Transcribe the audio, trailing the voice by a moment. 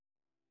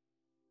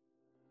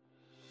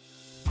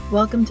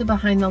Welcome to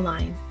Behind the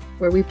Line,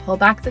 where we pull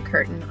back the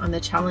curtain on the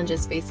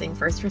challenges facing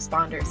first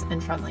responders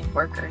and frontline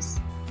workers.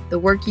 The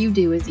work you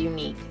do is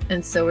unique,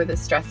 and so are the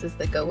stresses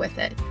that go with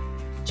it.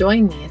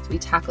 Join me as we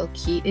tackle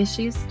key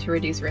issues to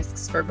reduce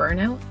risks for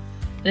burnout,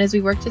 and as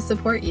we work to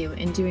support you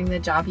in doing the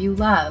job you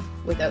love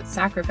without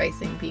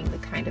sacrificing being the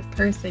kind of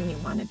person you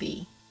want to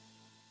be.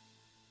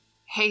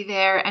 Hey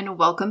there, and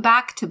welcome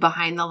back to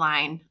Behind the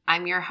Line.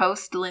 I'm your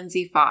host,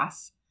 Lindsay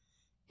Foss.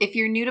 If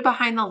you're new to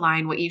Behind the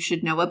Line, what you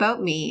should know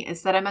about me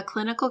is that I'm a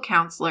clinical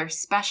counselor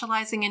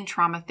specializing in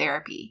trauma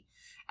therapy.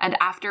 And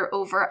after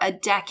over a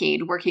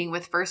decade working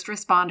with first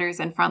responders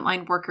and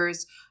frontline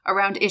workers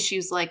around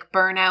issues like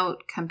burnout,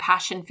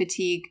 compassion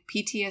fatigue,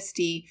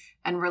 PTSD,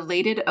 and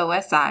related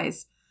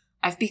OSIs,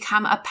 I've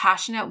become a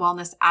passionate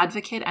wellness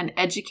advocate and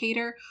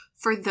educator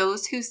for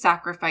those who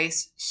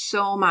sacrifice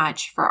so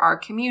much for our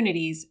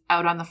communities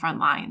out on the front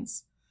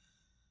lines.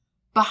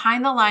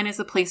 Behind the Line is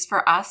a place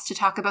for us to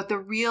talk about the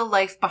real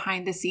life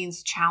behind the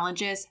scenes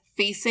challenges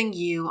facing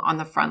you on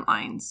the front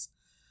lines.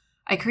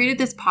 I created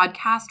this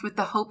podcast with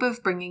the hope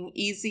of bringing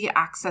easy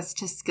access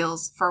to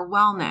skills for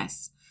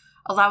wellness,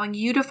 allowing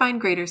you to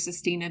find greater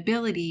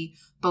sustainability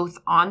both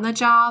on the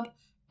job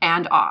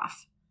and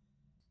off.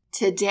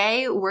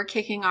 Today, we're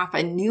kicking off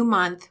a new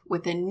month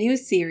with a new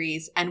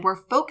series, and we're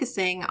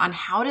focusing on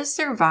how to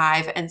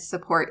survive and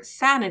support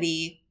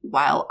sanity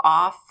while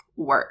off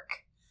work.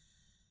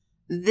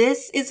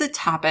 This is a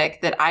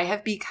topic that I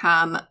have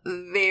become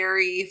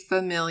very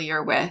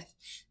familiar with,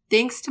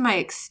 thanks to my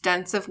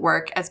extensive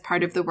work as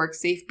part of the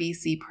WorkSafe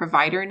BC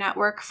provider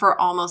network for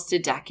almost a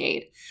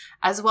decade,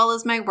 as well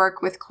as my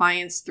work with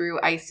clients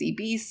through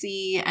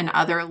ICBC and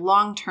other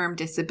long-term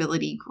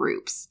disability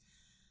groups.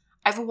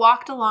 I've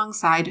walked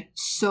alongside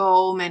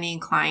so many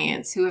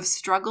clients who have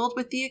struggled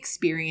with the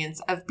experience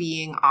of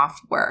being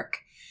off work.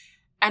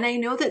 And I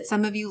know that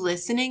some of you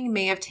listening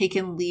may have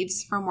taken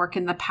leaves from work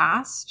in the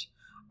past,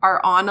 are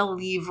on a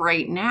leave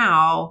right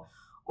now,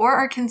 or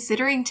are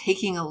considering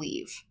taking a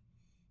leave.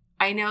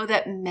 I know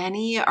that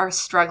many are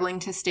struggling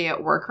to stay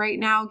at work right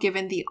now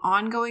given the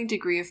ongoing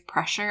degree of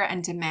pressure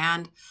and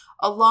demand,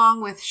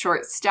 along with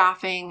short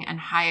staffing and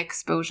high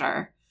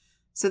exposure.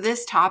 So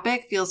this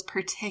topic feels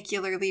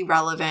particularly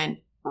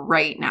relevant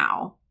right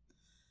now.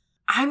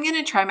 I'm going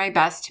to try my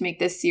best to make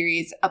this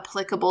series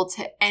applicable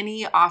to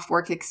any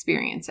off-work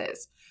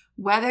experiences,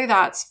 whether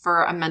that's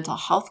for a mental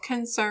health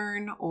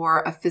concern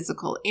or a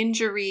physical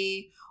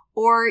injury,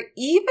 or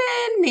even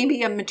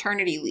maybe a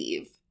maternity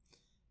leave.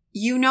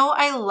 You know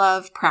I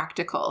love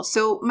practical,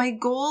 so my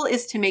goal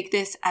is to make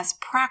this as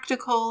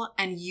practical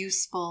and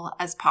useful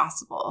as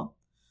possible.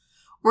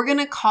 We're going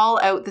to call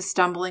out the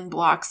stumbling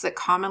blocks that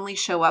commonly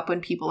show up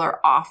when people are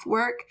off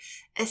work,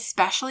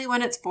 especially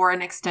when it's for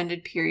an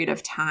extended period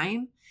of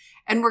time.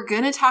 And we're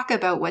going to talk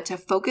about what to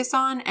focus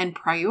on and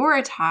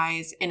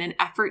prioritize in an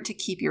effort to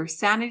keep your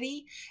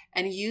sanity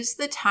and use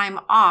the time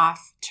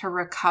off to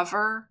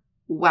recover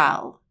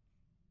well.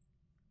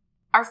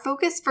 Our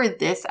focus for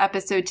this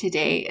episode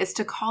today is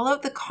to call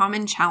out the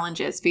common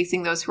challenges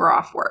facing those who are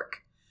off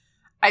work.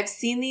 I've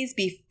seen these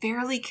be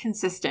fairly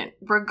consistent,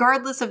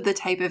 regardless of the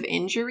type of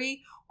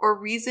injury or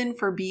reason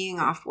for being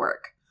off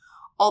work,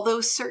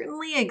 although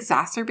certainly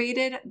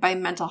exacerbated by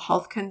mental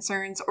health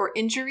concerns or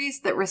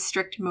injuries that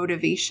restrict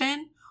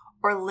motivation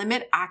or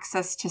limit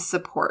access to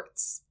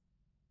supports.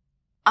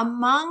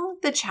 Among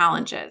the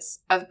challenges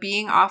of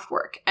being off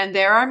work, and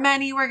there are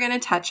many we're going to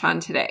touch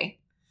on today,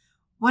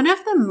 one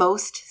of the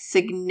most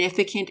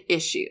significant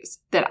issues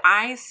that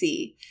I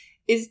see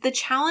is the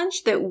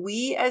challenge that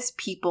we as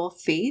people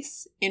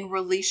face in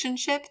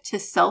relationship to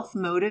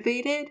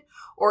self-motivated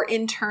or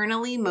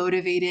internally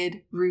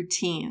motivated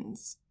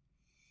routines.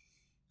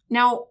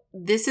 Now,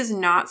 this is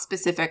not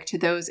specific to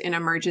those in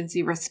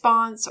emergency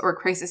response or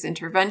crisis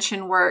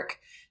intervention work.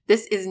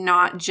 This is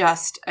not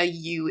just a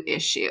you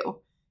issue.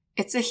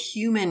 It's a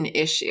human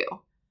issue.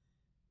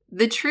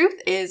 The truth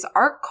is,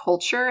 our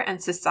culture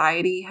and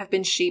society have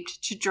been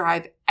shaped to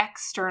drive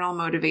external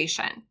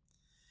motivation.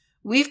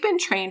 We've been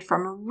trained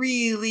from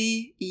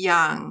really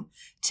young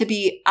to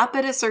be up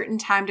at a certain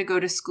time to go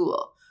to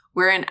school,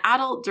 where an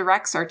adult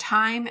directs our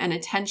time and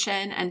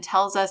attention and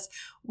tells us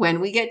when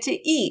we get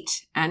to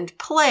eat and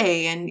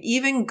play and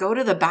even go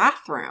to the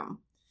bathroom.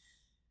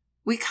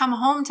 We come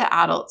home to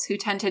adults who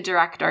tend to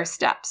direct our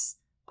steps.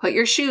 Put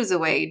your shoes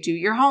away, do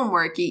your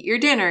homework, eat your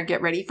dinner,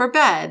 get ready for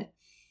bed.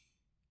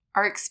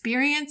 Our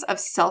experience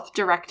of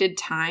self-directed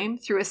time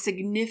through a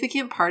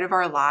significant part of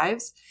our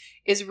lives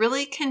is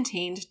really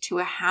contained to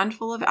a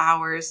handful of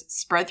hours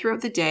spread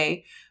throughout the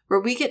day where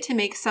we get to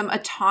make some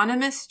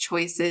autonomous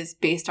choices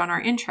based on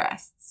our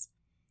interests.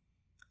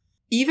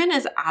 Even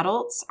as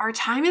adults, our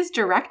time is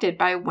directed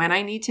by when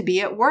I need to be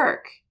at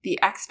work,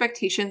 the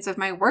expectations of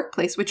my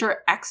workplace, which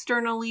are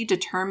externally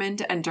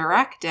determined and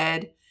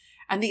directed,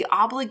 and the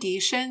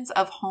obligations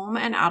of home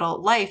and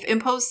adult life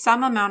impose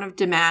some amount of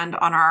demand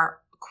on our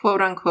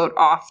quote-unquote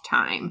off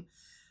time,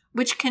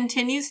 which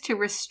continues to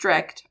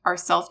restrict our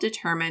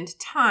self-determined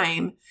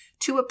time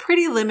to a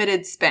pretty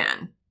limited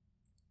span.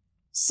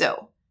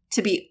 So,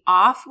 to be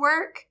off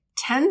work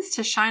tends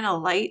to shine a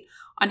light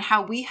on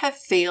how we have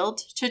failed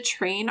to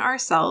train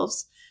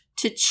ourselves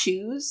to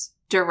choose,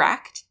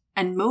 direct,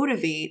 and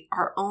motivate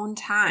our own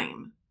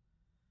time.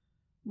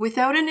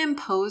 Without an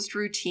imposed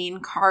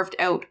routine carved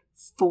out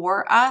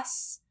for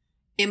us,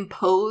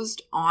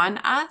 imposed on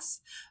us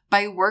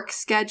by work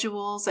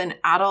schedules and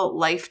adult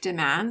life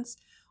demands,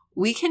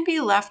 we can be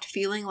left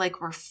feeling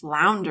like we're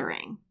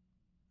floundering.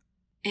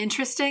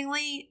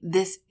 Interestingly,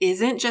 this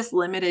isn't just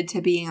limited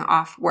to being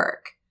off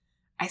work.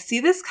 I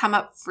see this come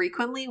up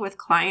frequently with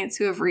clients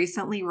who have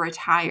recently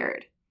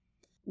retired.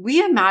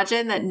 We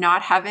imagine that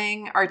not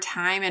having our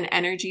time and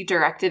energy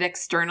directed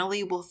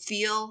externally will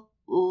feel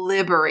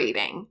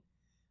liberating.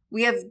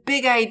 We have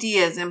big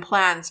ideas and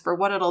plans for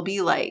what it'll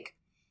be like.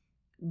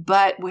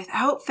 But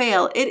without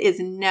fail, it is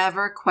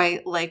never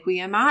quite like we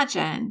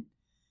imagine.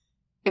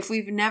 If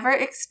we've never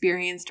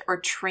experienced or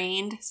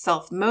trained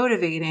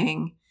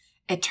self-motivating,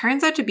 it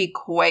turns out to be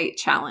quite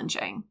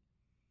challenging.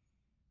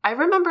 I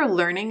remember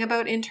learning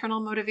about internal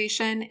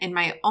motivation in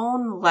my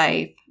own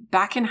life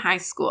back in high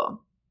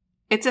school.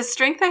 It's a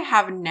strength I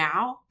have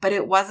now, but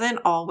it wasn't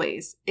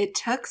always. It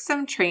took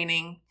some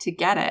training to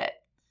get it.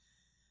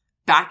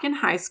 Back in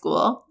high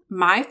school,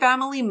 my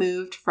family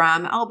moved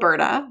from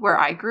Alberta, where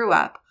I grew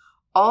up,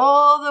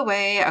 all the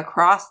way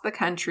across the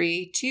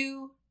country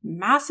to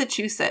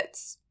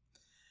Massachusetts.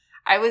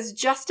 I was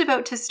just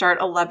about to start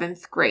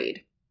 11th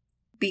grade.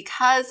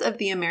 Because of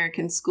the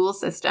American school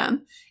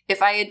system,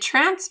 if I had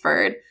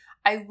transferred,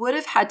 I would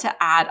have had to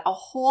add a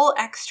whole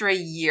extra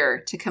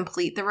year to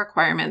complete the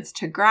requirements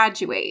to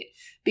graduate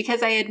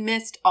because I had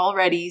missed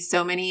already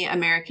so many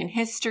American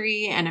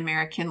history and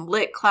American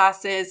lit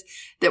classes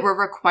that were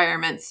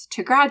requirements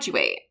to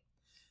graduate.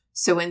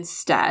 So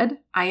instead,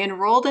 I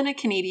enrolled in a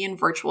Canadian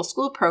virtual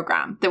school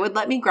program that would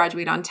let me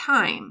graduate on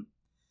time.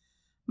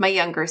 My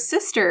younger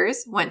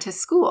sisters went to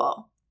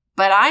school,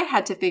 but I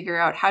had to figure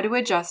out how to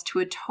adjust to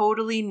a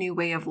totally new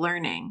way of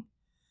learning.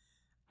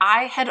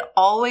 I had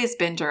always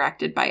been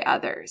directed by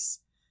others,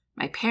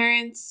 my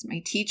parents, my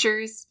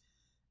teachers.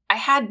 I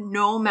had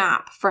no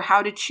map for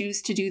how to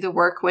choose to do the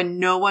work when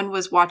no one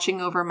was watching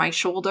over my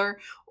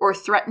shoulder or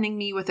threatening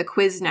me with a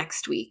quiz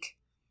next week.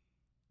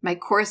 My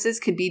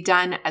courses could be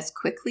done as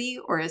quickly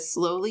or as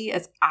slowly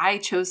as I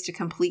chose to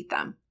complete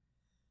them.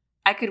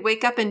 I could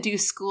wake up and do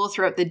school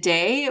throughout the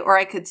day, or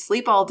I could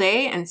sleep all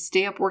day and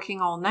stay up working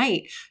all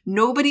night.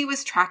 Nobody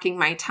was tracking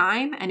my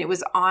time, and it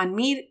was on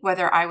me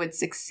whether I would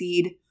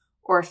succeed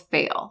or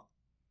fail.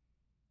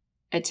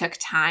 It took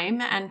time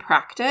and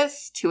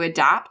practice to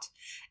adapt,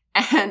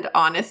 and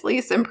honestly,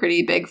 some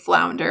pretty big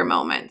flounder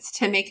moments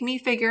to make me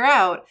figure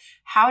out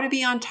how to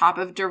be on top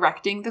of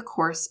directing the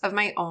course of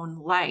my own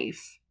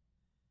life.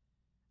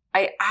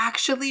 I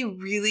actually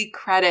really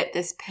credit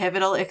this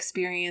pivotal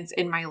experience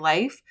in my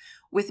life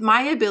with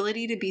my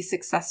ability to be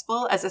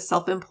successful as a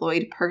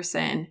self-employed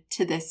person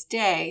to this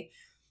day,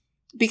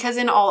 because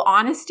in all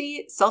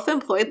honesty,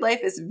 self-employed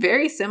life is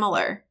very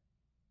similar.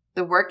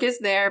 The work is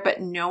there,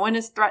 but no one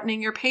is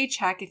threatening your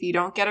paycheck if you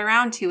don't get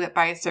around to it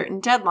by a certain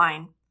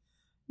deadline.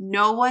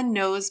 No one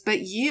knows but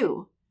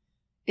you.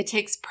 It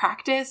takes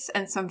practice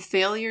and some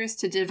failures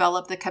to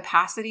develop the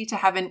capacity to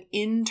have an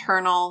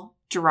internal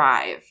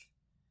drive.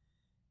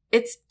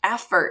 It's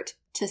effort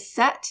to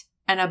set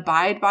and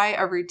abide by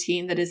a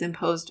routine that is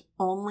imposed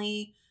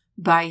only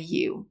by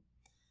you.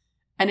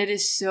 And it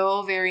is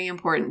so very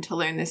important to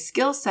learn this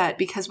skill set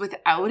because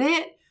without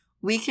it,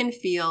 we can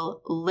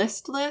feel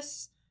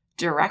listless,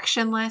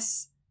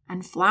 directionless,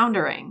 and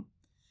floundering.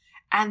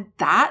 And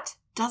that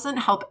doesn't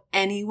help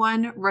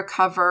anyone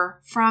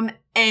recover from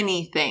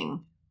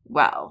anything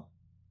well.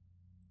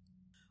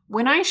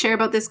 When I share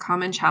about this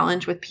common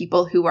challenge with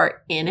people who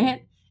are in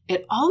it,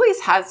 it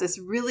always has this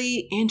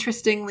really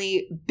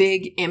interestingly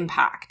big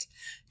impact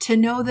to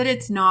know that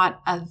it's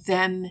not a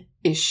them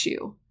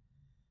issue.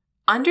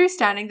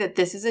 Understanding that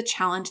this is a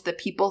challenge that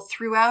people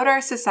throughout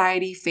our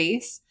society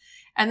face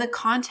and the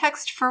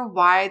context for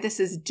why this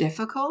is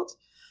difficult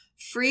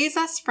frees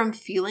us from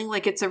feeling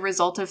like it's a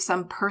result of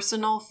some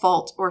personal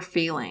fault or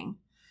failing,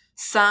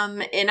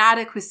 some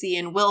inadequacy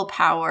in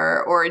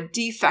willpower or a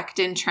defect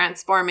in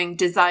transforming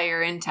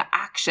desire into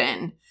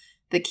action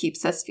that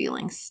keeps us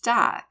feeling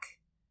stuck.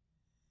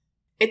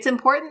 It's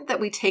important that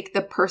we take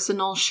the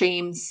personal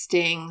shame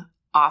sting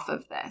off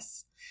of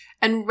this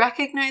and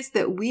recognize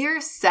that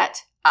we're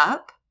set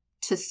up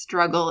to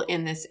struggle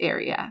in this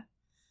area.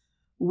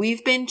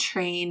 We've been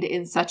trained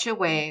in such a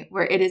way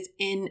where it is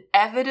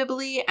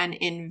inevitably and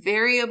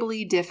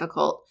invariably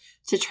difficult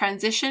to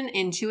transition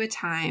into a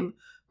time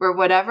where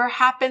whatever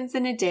happens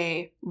in a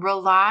day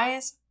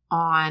relies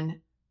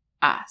on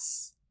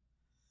us.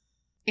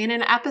 In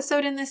an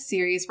episode in this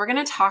series, we're going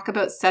to talk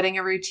about setting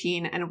a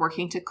routine and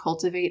working to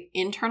cultivate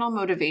internal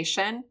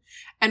motivation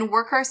and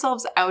work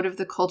ourselves out of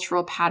the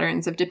cultural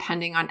patterns of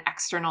depending on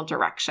external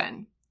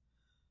direction.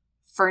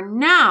 For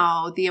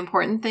now, the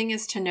important thing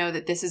is to know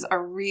that this is a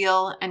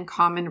real and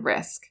common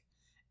risk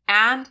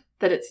and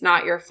that it's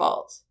not your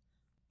fault.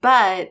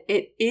 But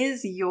it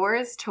is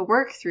yours to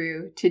work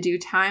through to do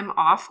time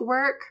off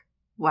work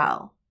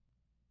well.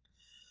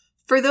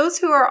 For those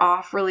who are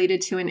off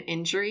related to an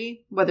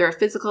injury, whether a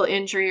physical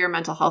injury or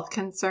mental health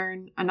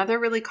concern, another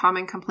really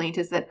common complaint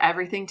is that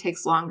everything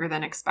takes longer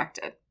than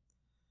expected.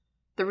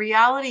 The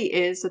reality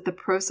is that the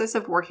process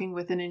of working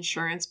with an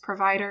insurance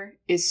provider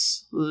is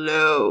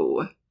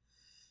slow,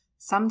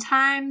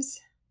 sometimes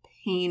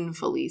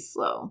painfully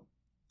slow.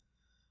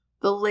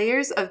 The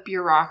layers of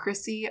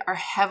bureaucracy are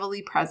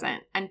heavily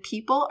present, and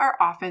people are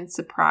often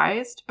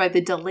surprised by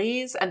the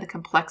delays and the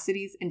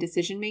complexities in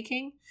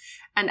decision-making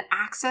and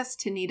access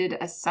to needed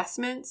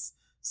assessments,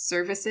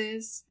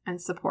 services,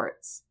 and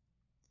supports.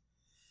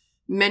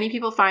 Many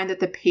people find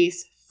that the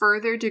pace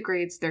further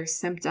degrades their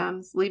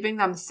symptoms, leaving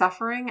them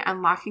suffering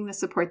and lacking the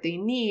support they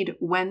need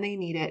when they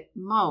need it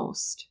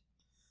most.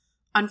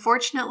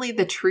 Unfortunately,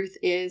 the truth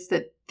is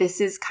that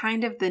this is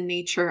kind of the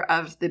nature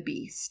of the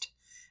beast,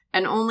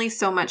 and only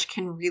so much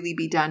can really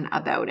be done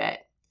about it.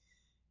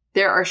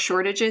 There are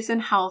shortages in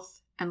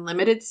health and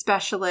limited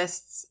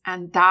specialists,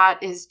 and that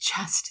is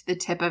just the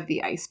tip of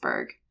the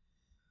iceberg.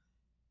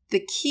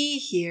 The key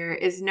here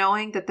is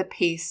knowing that the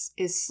pace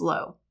is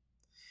slow.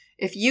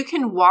 If you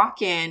can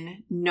walk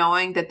in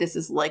knowing that this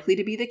is likely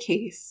to be the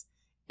case,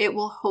 it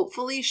will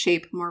hopefully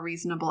shape more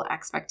reasonable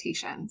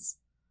expectations.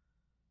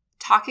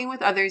 Talking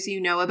with others you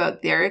know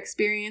about their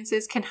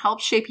experiences can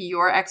help shape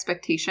your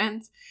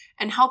expectations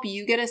and help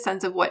you get a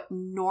sense of what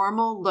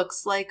normal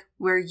looks like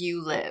where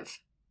you live.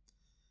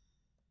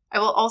 I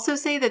will also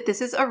say that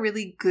this is a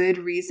really good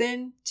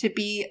reason to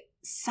be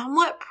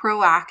somewhat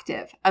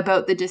proactive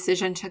about the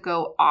decision to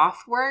go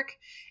off work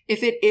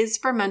if it is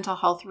for mental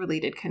health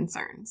related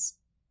concerns.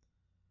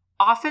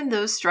 Often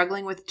those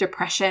struggling with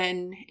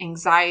depression,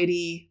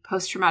 anxiety,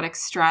 post-traumatic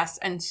stress,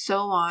 and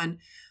so on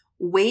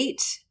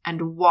wait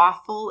and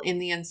waffle in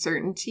the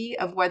uncertainty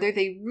of whether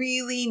they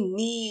really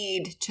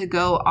need to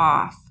go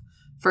off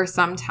for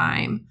some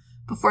time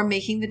before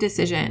making the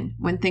decision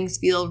when things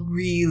feel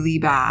really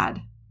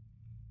bad.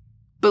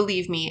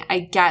 Believe me,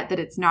 I get that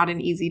it's not an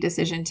easy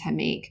decision to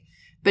make,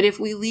 but if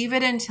we leave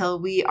it until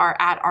we are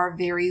at our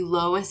very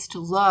lowest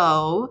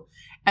low,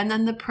 and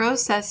then the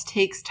process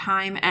takes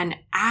time and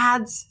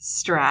adds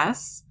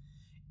stress,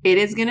 it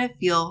is going to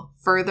feel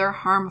further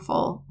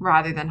harmful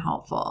rather than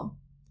helpful.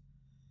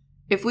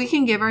 If we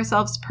can give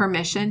ourselves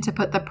permission to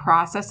put the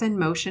process in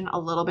motion a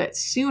little bit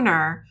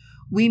sooner,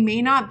 we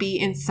may not be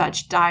in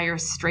such dire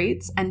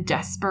straits and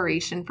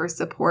desperation for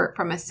support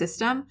from a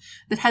system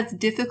that has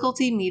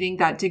difficulty meeting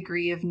that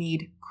degree of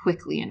need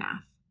quickly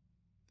enough.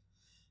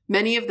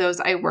 Many of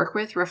those I work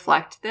with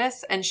reflect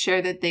this and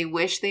share that they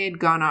wish they had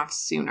gone off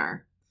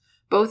sooner,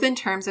 both in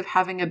terms of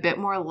having a bit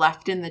more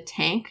left in the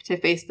tank to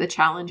face the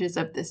challenges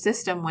of the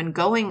system when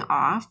going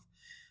off,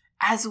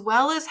 as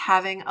well as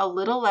having a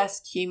little less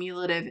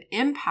cumulative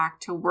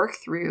impact to work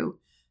through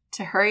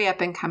to hurry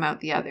up and come out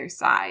the other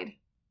side.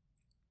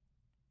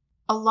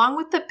 Along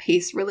with the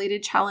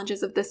pace-related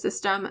challenges of the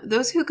system,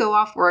 those who go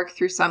off work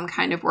through some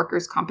kind of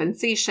workers'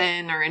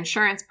 compensation or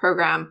insurance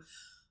program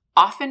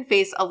often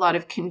face a lot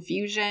of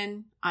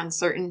confusion,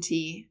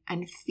 uncertainty,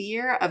 and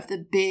fear of the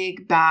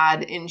big,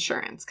 bad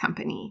insurance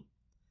company.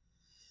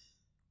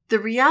 The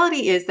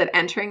reality is that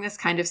entering this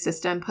kind of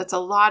system puts a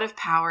lot of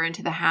power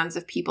into the hands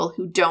of people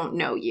who don't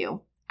know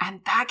you, and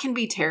that can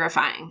be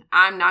terrifying.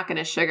 I'm not going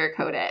to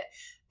sugarcoat it.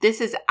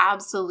 This is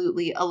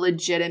absolutely a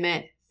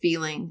legitimate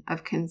feeling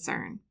of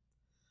concern.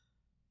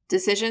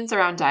 Decisions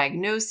around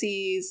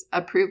diagnoses,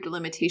 approved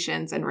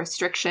limitations and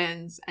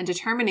restrictions, and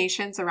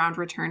determinations around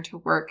return to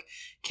work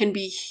can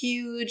be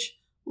huge,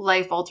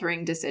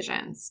 life-altering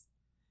decisions.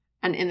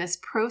 And in this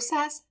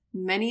process,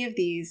 many of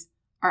these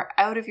are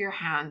out of your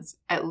hands,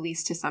 at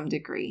least to some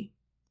degree.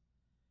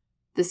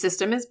 The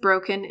system is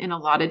broken in a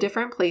lot of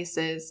different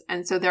places,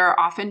 and so there are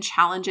often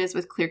challenges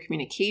with clear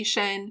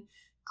communication,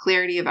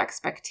 clarity of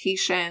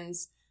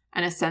expectations,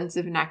 and a sense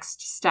of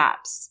next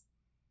steps.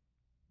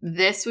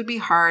 This would be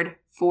hard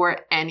for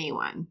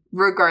anyone,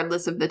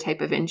 regardless of the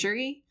type of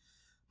injury,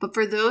 but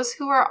for those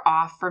who are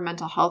off for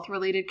mental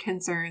health-related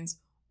concerns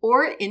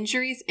or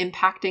injuries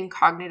impacting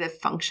cognitive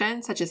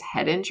function, such as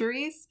head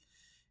injuries,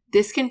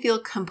 this can feel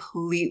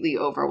completely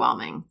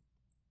overwhelming.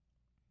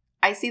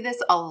 I see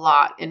this a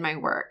lot in my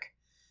work.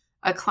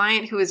 A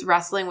client who is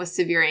wrestling with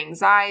severe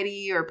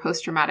anxiety or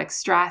post-traumatic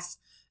stress,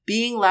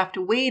 being left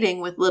waiting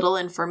with little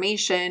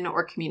information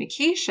or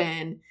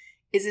communication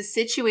is a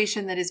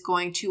situation that is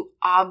going to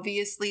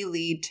obviously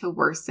lead to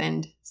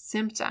worsened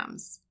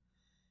symptoms.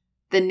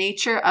 The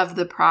nature of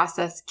the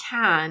process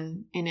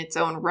can, in its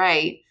own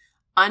right,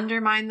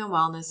 undermine the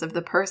wellness of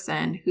the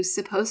person who's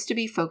supposed to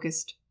be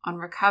focused on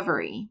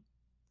recovery.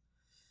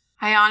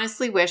 I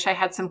honestly wish I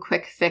had some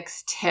quick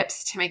fix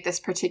tips to make this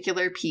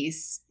particular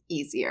piece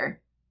easier.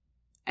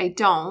 I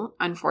don't,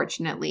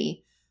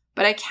 unfortunately,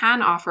 but I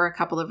can offer a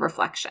couple of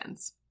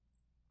reflections.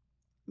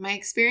 My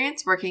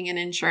experience working in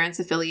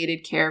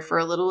insurance-affiliated care for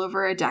a little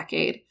over a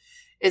decade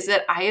is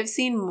that I have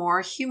seen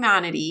more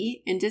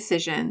humanity in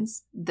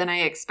decisions than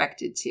I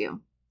expected to.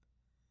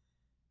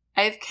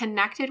 I have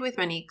connected with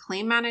many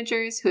claim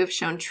managers who have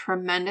shown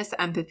tremendous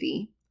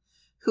empathy,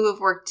 who have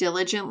worked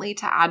diligently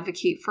to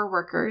advocate for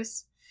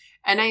workers,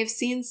 And I have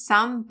seen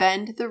some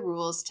bend the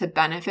rules to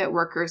benefit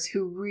workers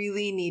who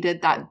really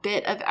needed that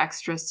bit of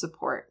extra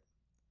support.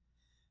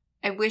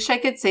 I wish I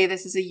could say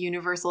this is a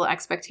universal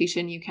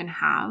expectation you can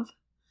have,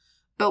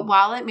 but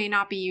while it may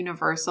not be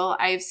universal,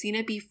 I have seen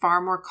it be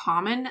far more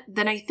common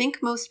than I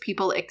think most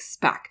people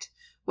expect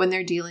when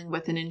they're dealing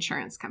with an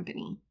insurance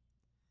company.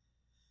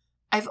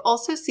 I've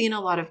also seen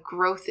a lot of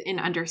growth in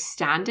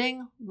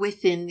understanding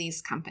within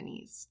these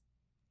companies.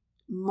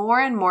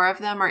 More and more of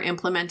them are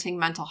implementing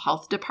mental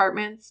health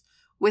departments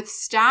with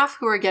staff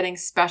who are getting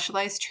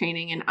specialized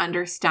training in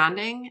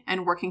understanding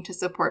and working to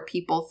support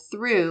people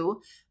through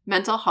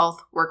mental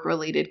health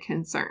work-related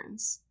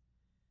concerns.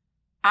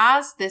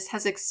 As this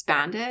has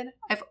expanded,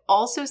 I've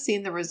also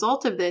seen the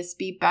result of this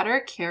be better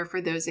care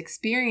for those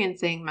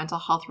experiencing mental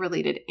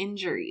health-related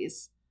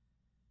injuries.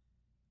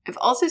 I've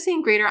also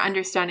seen greater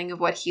understanding of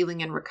what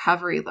healing and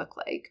recovery look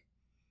like.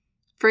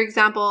 For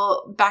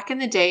example, back in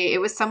the day, it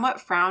was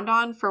somewhat frowned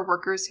on for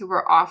workers who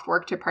were off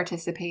work to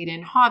participate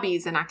in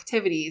hobbies and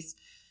activities,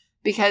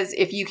 because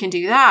if you can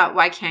do that,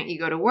 why can't you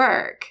go to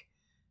work?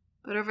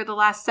 But over the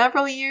last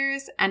several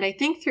years, and I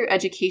think through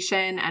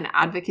education and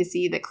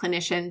advocacy that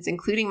clinicians,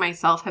 including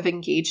myself, have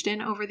engaged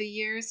in over the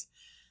years,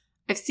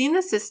 I've seen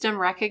the system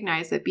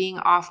recognize that being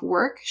off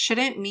work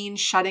shouldn't mean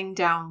shutting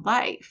down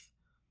life.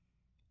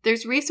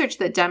 There's research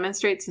that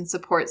demonstrates and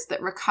supports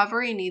that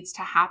recovery needs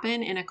to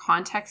happen in a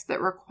context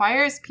that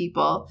requires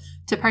people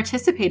to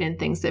participate in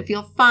things that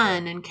feel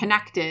fun and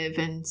connective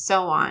and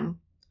so on.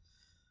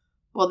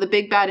 Well, the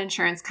big bad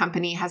insurance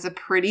company has a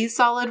pretty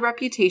solid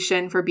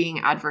reputation for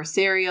being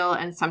adversarial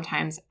and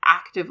sometimes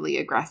actively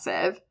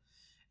aggressive,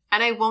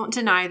 and I won't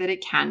deny that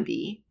it can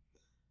be.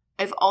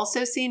 I've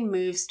also seen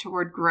moves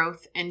toward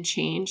growth and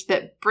change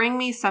that bring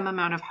me some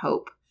amount of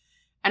hope.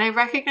 And I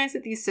recognize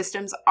that these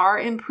systems are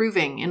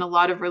improving in a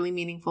lot of really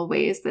meaningful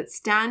ways that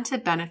stand to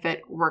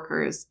benefit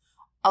workers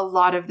a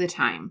lot of the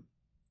time.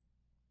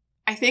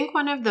 I think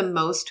one of the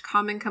most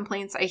common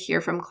complaints I hear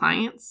from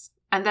clients,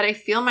 and that I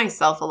feel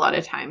myself a lot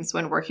of times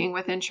when working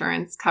with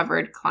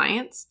insurance-covered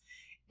clients,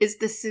 is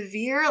the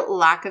severe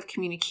lack of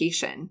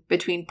communication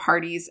between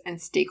parties and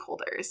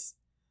stakeholders.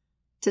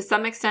 To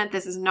some extent,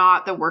 this is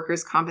not the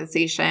workers'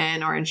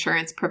 compensation or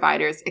insurance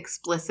provider's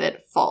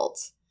explicit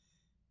fault.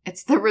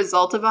 It's the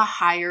result of a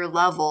higher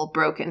level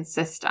broken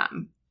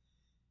system.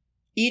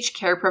 Each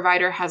care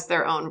provider has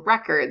their own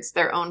records,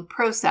 their own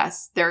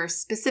process, their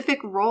specific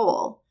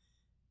role.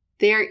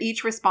 They are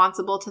each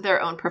responsible to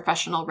their own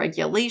professional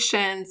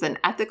regulations and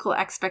ethical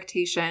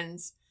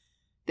expectations.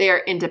 They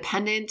are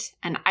independent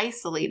and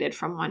isolated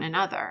from one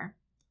another.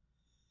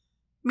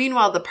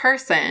 Meanwhile, the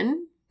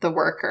person, the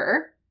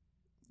worker,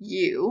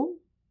 you,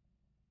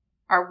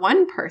 are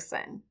one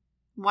person,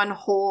 one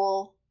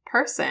whole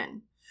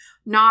person,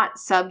 not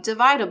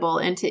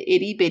subdividable into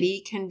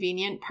itty-bitty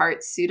convenient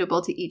parts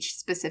suitable to each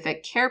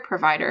specific care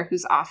provider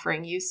who's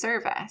offering you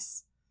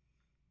service.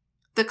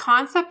 The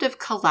concept of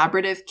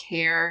collaborative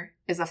care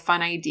is a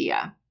fun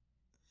idea.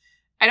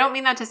 I don't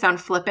mean that to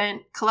sound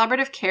flippant.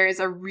 Collaborative care is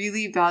a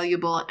really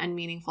valuable and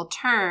meaningful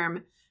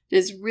term that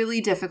is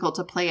really difficult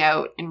to play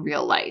out in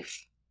real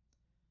life.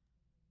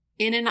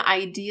 In an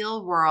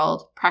ideal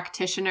world,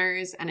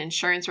 practitioners and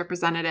insurance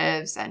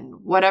representatives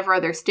and whatever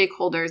other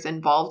stakeholders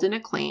involved in a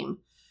claim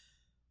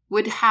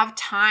would have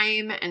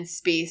time and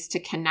space to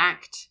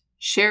connect,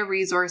 share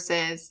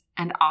resources,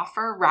 and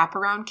offer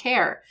wraparound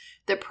care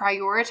that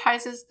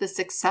prioritizes the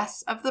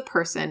success of the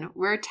person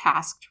we're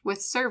tasked with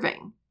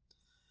serving.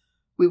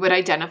 We would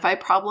identify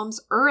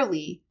problems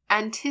early,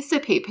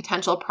 anticipate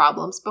potential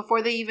problems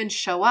before they even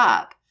show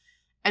up,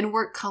 and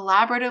work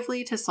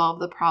collaboratively to solve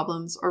the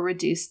problems or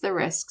reduce the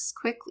risks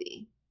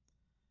quickly.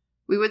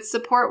 We would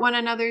support one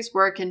another's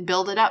work and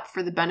build it up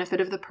for the benefit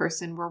of the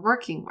person we're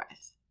working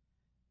with.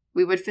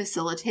 We would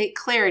facilitate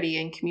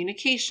clarity and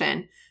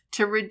communication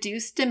to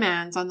reduce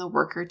demands on the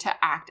worker to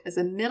act as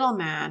a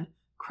middleman,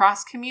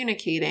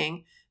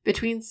 cross-communicating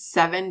between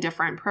 7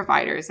 different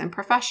providers and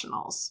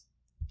professionals.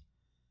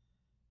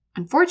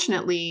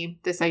 Unfortunately,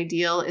 this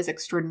ideal is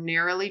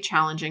extraordinarily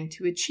challenging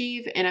to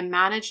achieve in a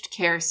managed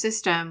care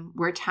system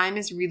where time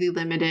is really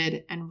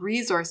limited and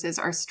resources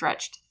are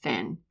stretched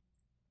thin.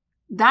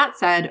 That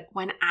said,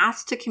 when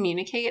asked to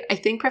communicate, I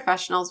think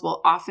professionals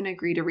will often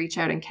agree to reach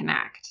out and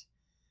connect.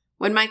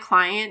 When my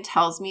client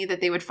tells me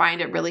that they would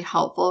find it really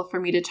helpful for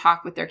me to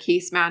talk with their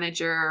case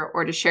manager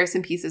or to share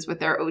some pieces with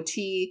their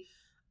OT,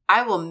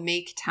 I will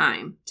make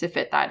time to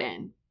fit that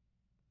in.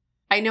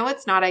 I know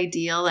it's not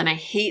ideal, and I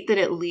hate that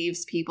it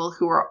leaves people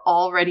who are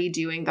already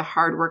doing the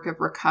hard work of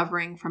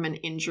recovering from an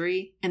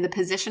injury in the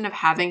position of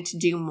having to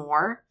do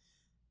more,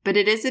 but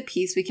it is a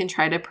piece we can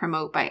try to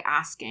promote by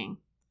asking.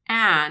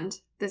 And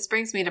this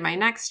brings me to my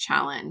next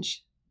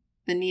challenge,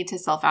 the need to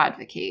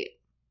self-advocate.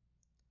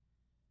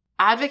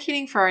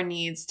 Advocating for our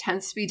needs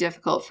tends to be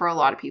difficult for a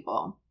lot of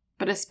people,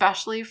 but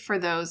especially for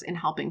those in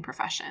helping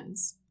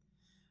professions.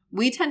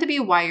 We tend to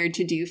be wired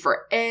to do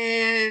for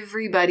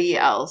everybody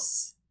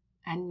else,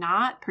 and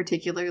not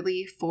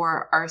particularly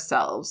for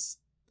ourselves.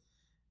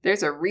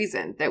 There's a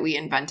reason that we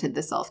invented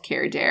the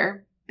self-care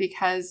dare,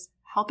 because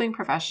helping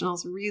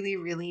professionals really,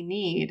 really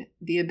need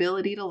the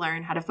ability to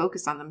learn how to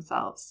focus on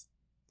themselves.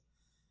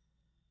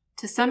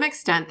 To some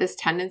extent, this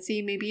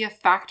tendency may be a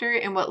factor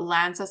in what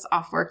lands us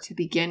off work to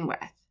begin with,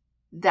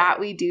 that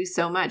we do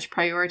so much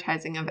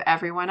prioritizing of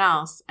everyone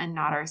else and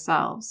not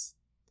ourselves.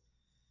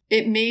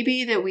 It may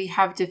be that we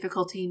have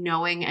difficulty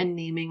knowing and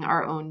naming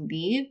our own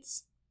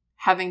needs,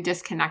 having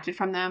disconnected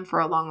from them for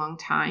a long, long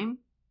time.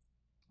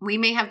 We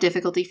may have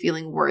difficulty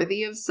feeling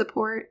worthy of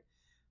support.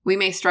 We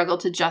may struggle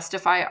to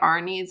justify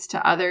our needs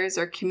to others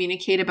or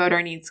communicate about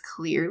our needs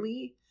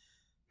clearly.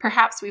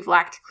 Perhaps we've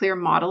lacked clear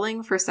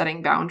modeling for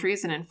setting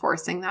boundaries and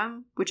enforcing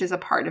them, which is a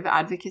part of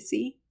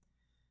advocacy.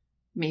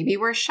 Maybe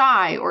we're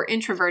shy or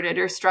introverted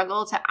or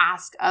struggle to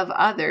ask of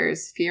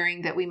others,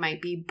 fearing that we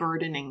might be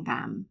burdening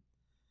them.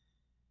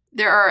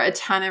 There are a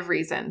ton of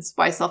reasons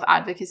why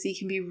self-advocacy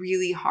can be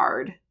really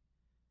hard.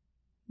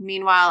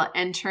 Meanwhile,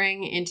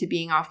 entering into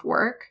being off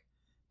work,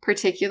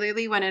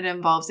 particularly when it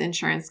involves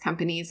insurance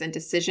companies and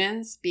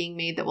decisions being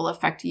made that will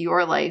affect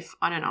your life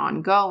on an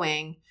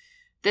ongoing,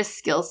 this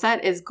skill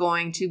set is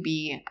going to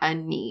be a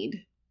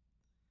need.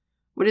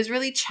 What is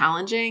really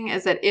challenging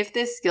is that if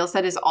this skill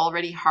set is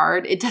already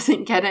hard, it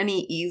doesn't get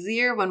any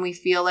easier when we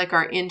feel like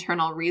our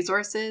internal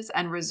resources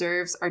and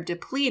reserves are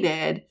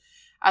depleted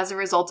as a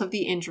result of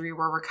the injury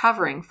we're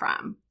recovering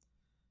from.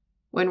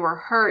 When we're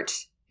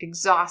hurt,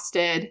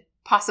 exhausted,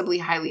 possibly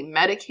highly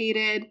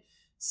medicated,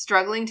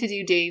 struggling to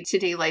do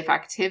day-to-day life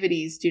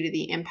activities due to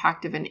the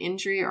impact of an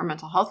injury or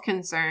mental health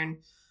concern,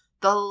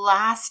 the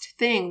last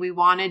thing we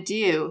want to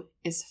do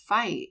is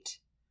fight.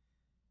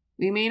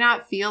 We may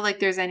not feel like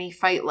there's any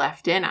fight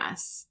left in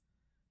us.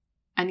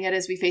 And yet,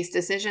 as we face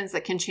decisions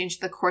that can change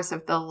the course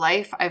of the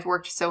life I've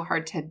worked so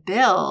hard to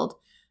build,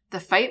 the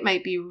fight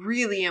might be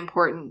really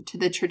important to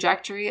the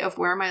trajectory of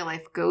where my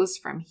life goes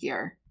from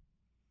here.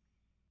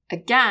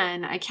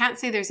 Again, I can't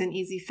say there's an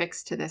easy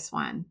fix to this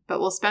one,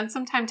 but we'll spend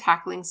some time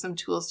tackling some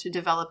tools to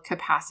develop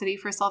capacity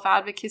for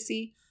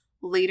self-advocacy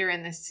later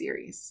in this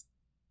series.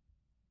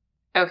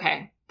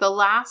 Okay, the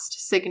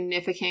last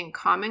significant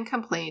common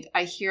complaint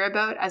I hear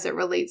about as it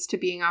relates to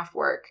being off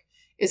work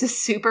is a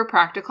super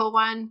practical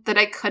one that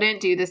I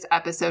couldn't do this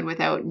episode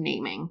without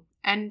naming.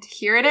 And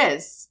here it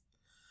is: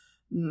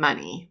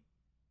 money.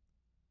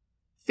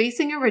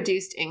 Facing a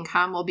reduced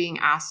income while being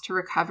asked to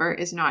recover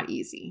is not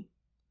easy.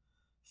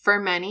 For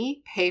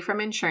many, pay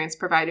from insurance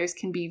providers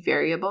can be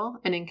variable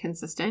and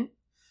inconsistent,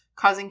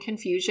 causing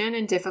confusion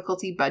and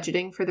difficulty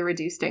budgeting for the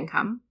reduced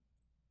income.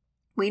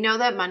 We know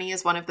that money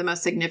is one of the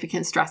most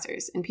significant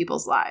stressors in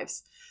people's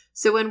lives.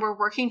 So when we're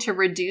working to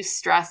reduce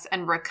stress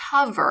and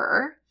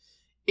recover,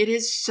 it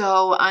is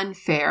so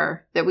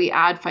unfair that we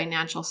add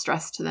financial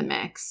stress to the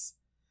mix.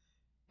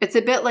 It's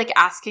a bit like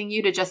asking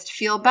you to just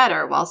feel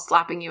better while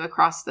slapping you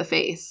across the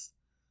face.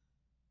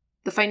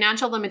 The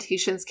financial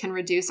limitations can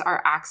reduce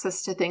our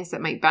access to things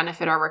that might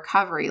benefit our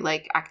recovery,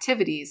 like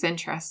activities,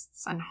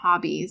 interests, and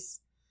hobbies.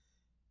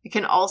 It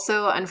can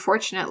also,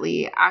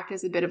 unfortunately, act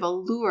as a bit of a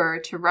lure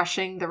to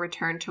rushing the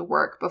return to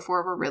work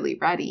before we're really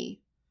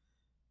ready.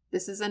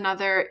 This is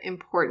another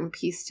important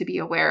piece to be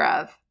aware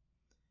of.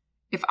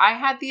 If I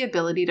had the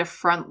ability to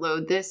front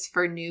load this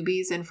for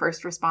newbies in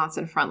first response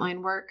and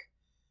frontline work,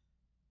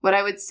 what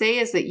I would say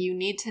is that you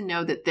need to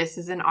know that this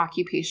is an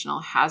occupational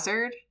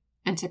hazard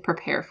and to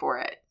prepare for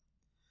it.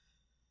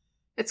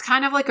 It's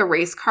kind of like a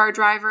race car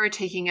driver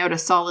taking out a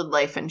solid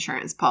life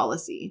insurance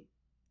policy.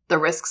 The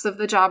risks of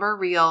the job are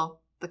real,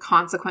 the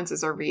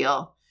consequences are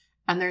real,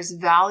 and there's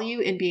value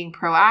in being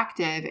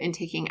proactive in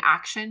taking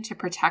action to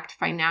protect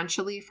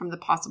financially from the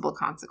possible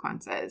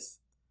consequences.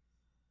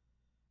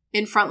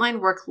 In frontline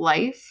work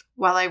life,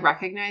 while I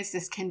recognize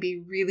this can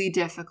be really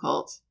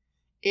difficult,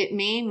 it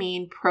may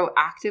mean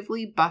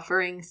proactively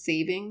buffering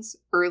savings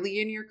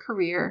early in your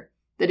career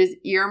that is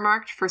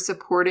earmarked for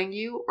supporting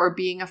you or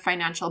being a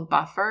financial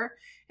buffer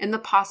in the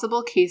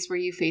possible case where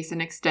you face an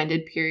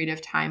extended period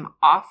of time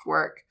off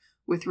work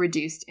with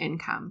reduced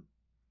income.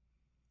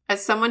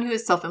 As someone who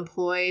is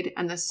self-employed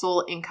and the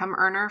sole income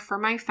earner for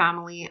my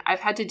family, I've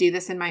had to do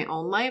this in my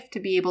own life to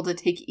be able to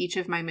take each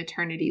of my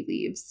maternity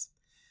leaves.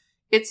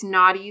 It's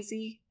not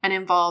easy and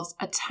involves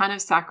a ton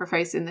of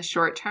sacrifice in the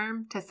short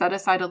term to set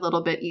aside a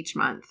little bit each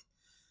month.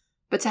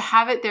 But to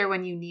have it there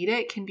when you need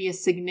it can be a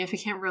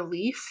significant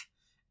relief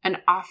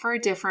and offer a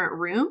different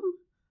room,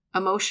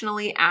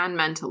 emotionally and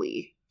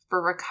mentally,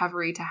 for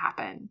recovery to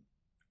happen.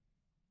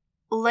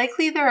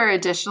 Likely there are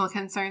additional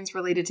concerns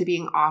related to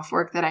being off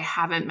work that I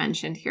haven't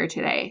mentioned here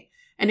today.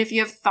 And if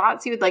you have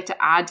thoughts you would like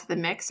to add to the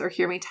mix or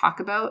hear me talk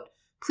about,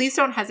 please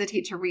don't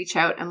hesitate to reach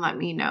out and let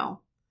me know.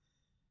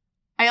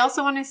 I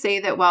also want to say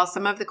that while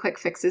some of the quick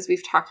fixes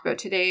we've talked about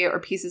today or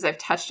pieces I've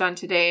touched on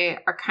today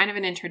are kind of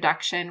an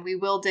introduction, we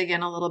will dig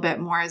in a little bit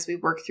more as we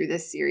work through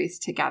this series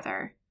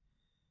together.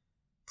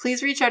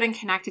 Please reach out and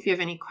connect if you have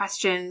any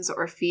questions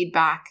or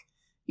feedback.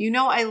 You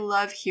know I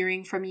love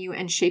hearing from you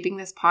and shaping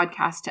this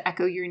podcast to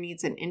echo your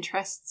needs and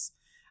interests.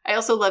 I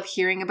also love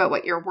hearing about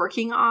what you're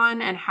working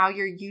on and how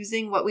you're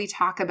using what we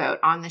talk about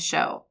on the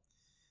show.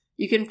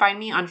 You can find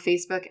me on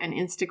Facebook and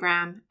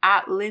Instagram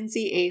at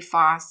Lindsay A.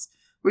 Foss,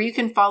 where you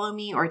can follow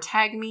me or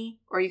tag me,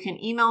 or you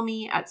can email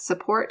me at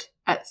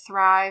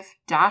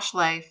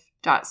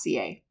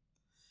support@thrive-life.ca.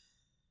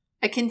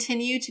 I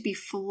continue to be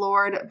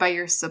floored by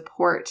your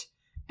support,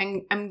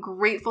 and I'm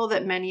grateful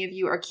that many of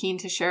you are keen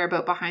to share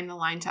about Behind the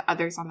Line to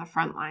others on the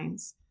front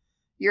lines.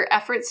 Your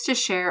efforts to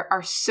share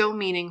are so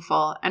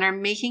meaningful and are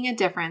making a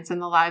difference in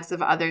the lives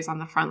of others on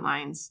the front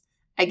lines.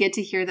 I get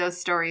to hear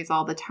those stories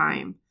all the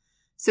time.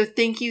 So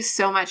thank you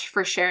so much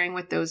for sharing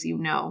with those you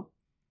know.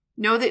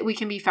 Know that we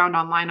can be found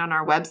online on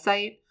our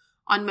website,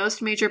 on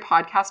most major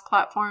podcast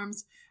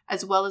platforms,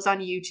 as well as on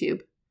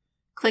YouTube.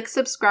 Click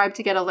subscribe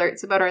to get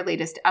alerts about our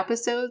latest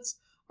episodes,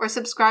 or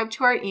subscribe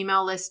to our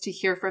email list to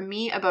hear from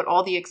me about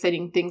all the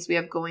exciting things we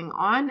have going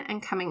on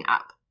and coming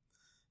up.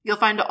 You'll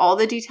find all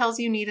the details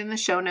you need in the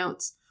show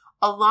notes,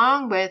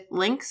 along with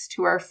links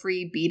to our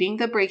free Beating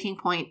the Breaking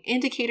Point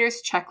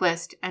Indicators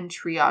Checklist and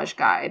Triage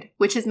Guide,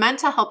 which is meant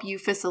to help you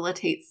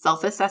facilitate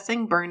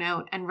self-assessing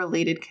burnout and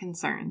related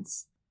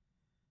concerns.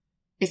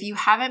 If you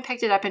haven't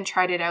picked it up and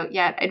tried it out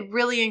yet, I'd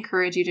really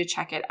encourage you to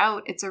check it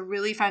out. It's a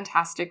really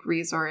fantastic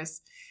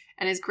resource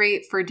and is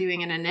great for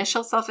doing an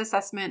initial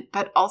self-assessment,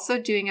 but also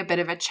doing a bit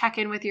of a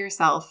check-in with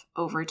yourself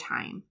over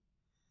time.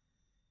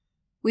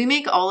 We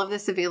make all of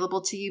this available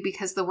to you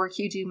because the work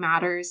you do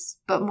matters,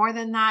 but more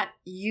than that,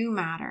 you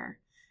matter.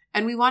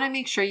 And we want to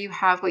make sure you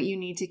have what you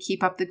need to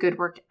keep up the good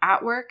work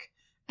at work,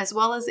 as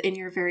well as in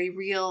your very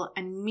real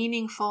and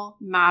meaningful,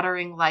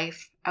 mattering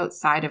life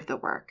outside of the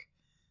work.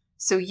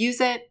 So use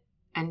it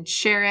and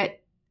share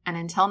it, and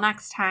until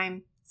next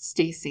time,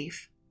 stay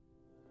safe.